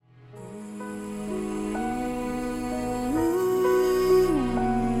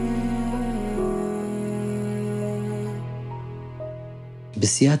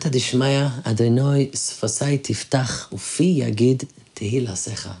בסייעתא דשמיא, אדוני שפתי תפתח ופי יגיד תהי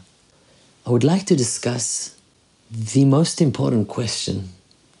לעשיך. I would like to discuss the most important question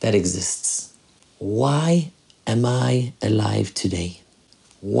that exists. Why am I alive today?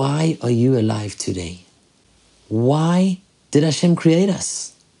 Why are you alive today? Why did Hashem create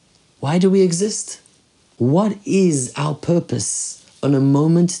us? Why do we exist? What is our purpose on a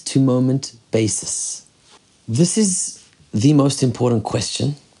moment-to-moment basis? This is the most important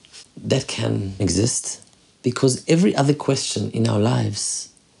question that can exist, because every other question in our lives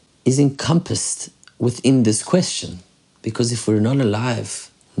is encompassed within this question. Because if we're not alive,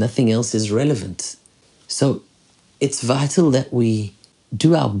 nothing else is relevant. So it's vital that we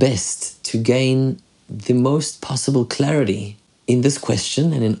do our best to gain the most possible clarity in this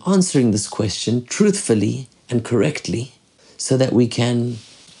question and in answering this question truthfully and correctly, so that we can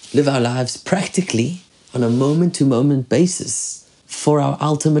live our lives practically on a moment-to-moment basis for our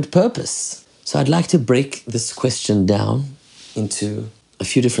ultimate purpose. So I'd like to break this question down into a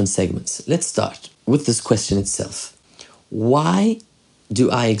few different segments. Let's start with this question itself. Why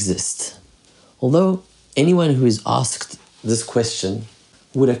do I exist? Although anyone who is asked this question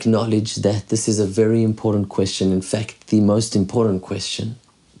would acknowledge that this is a very important question, in fact, the most important question,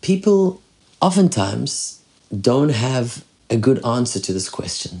 people oftentimes don't have a good answer to this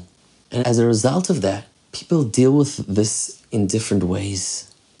question. And as a result of that, people deal with this in different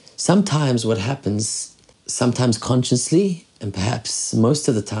ways. Sometimes what happens, sometimes consciously, and perhaps most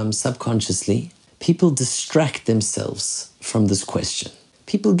of the time subconsciously, people distract themselves from this question.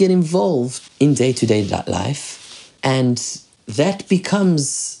 People get involved in day-to-day life, and that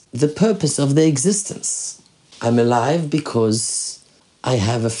becomes the purpose of their existence. I'm alive because I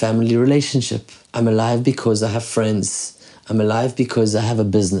have a family relationship. I'm alive because I have friends. I'm alive because I have a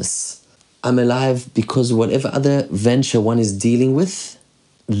business. I'm alive because whatever other venture one is dealing with,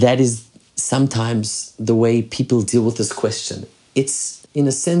 that is sometimes the way people deal with this question. It's, in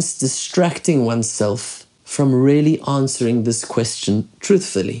a sense, distracting oneself from really answering this question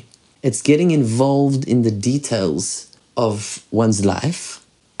truthfully. It's getting involved in the details of one's life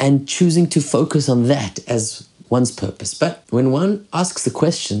and choosing to focus on that as one's purpose. But when one asks the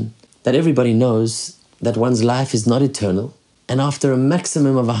question that everybody knows that one's life is not eternal, and after a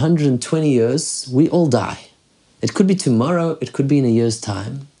maximum of 120 years, we all die. It could be tomorrow, it could be in a year's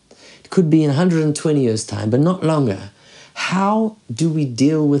time, it could be in 120 years' time, but not longer. How do we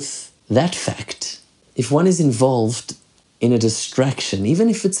deal with that fact? If one is involved in a distraction, even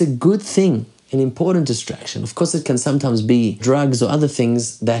if it's a good thing, an important distraction, of course it can sometimes be drugs or other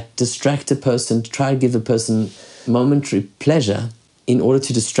things that distract a person, to try to give a person momentary pleasure in order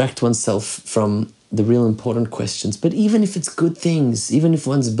to distract oneself from the real important questions. But even if it's good things, even if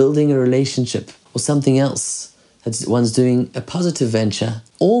one's building a relationship or something else, that one's doing a positive venture,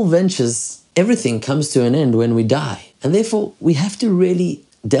 all ventures, everything comes to an end when we die. And therefore, we have to really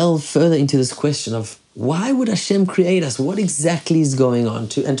delve further into this question of why would Hashem create us? What exactly is going on?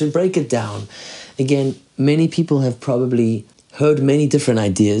 And to break it down, again, many people have probably heard many different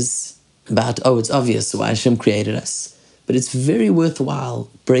ideas about, it's obvious why Hashem created us. But it's very worthwhile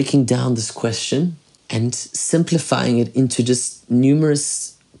breaking down this question and simplifying it into just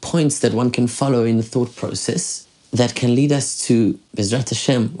numerous points that one can follow in the thought process that can lead us to, Bezrat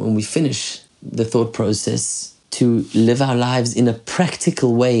Hashem, when we finish the thought process, to live our lives in a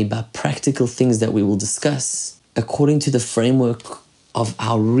practical way by practical things that we will discuss according to the framework of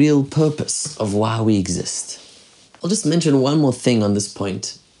our real purpose of why we exist. I'll just mention one more thing on this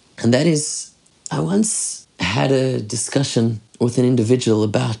point, and that is, I once had a discussion with an individual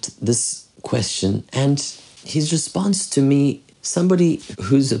about this question, and his response to me, somebody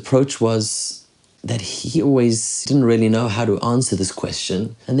whose approach was that he always didn't really know how to answer this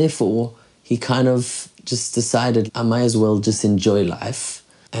question, and therefore he kind of just decided I might as well just enjoy life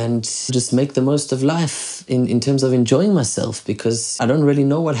and just make the most of life in terms of enjoying myself, because I don't really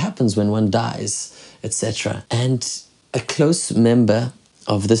know what happens when one dies, etc. And a close member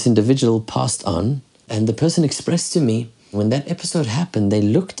of this individual passed on, and the person expressed to me, when that episode happened, they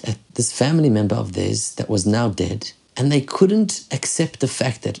looked at this family member of theirs that was now dead, and they couldn't accept the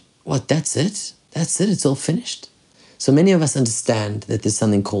fact that, that's it? That's it, it's all finished. So many of us understand that there's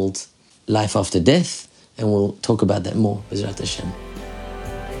something called life after death, and we'll talk about that more, Bezrat Hashem.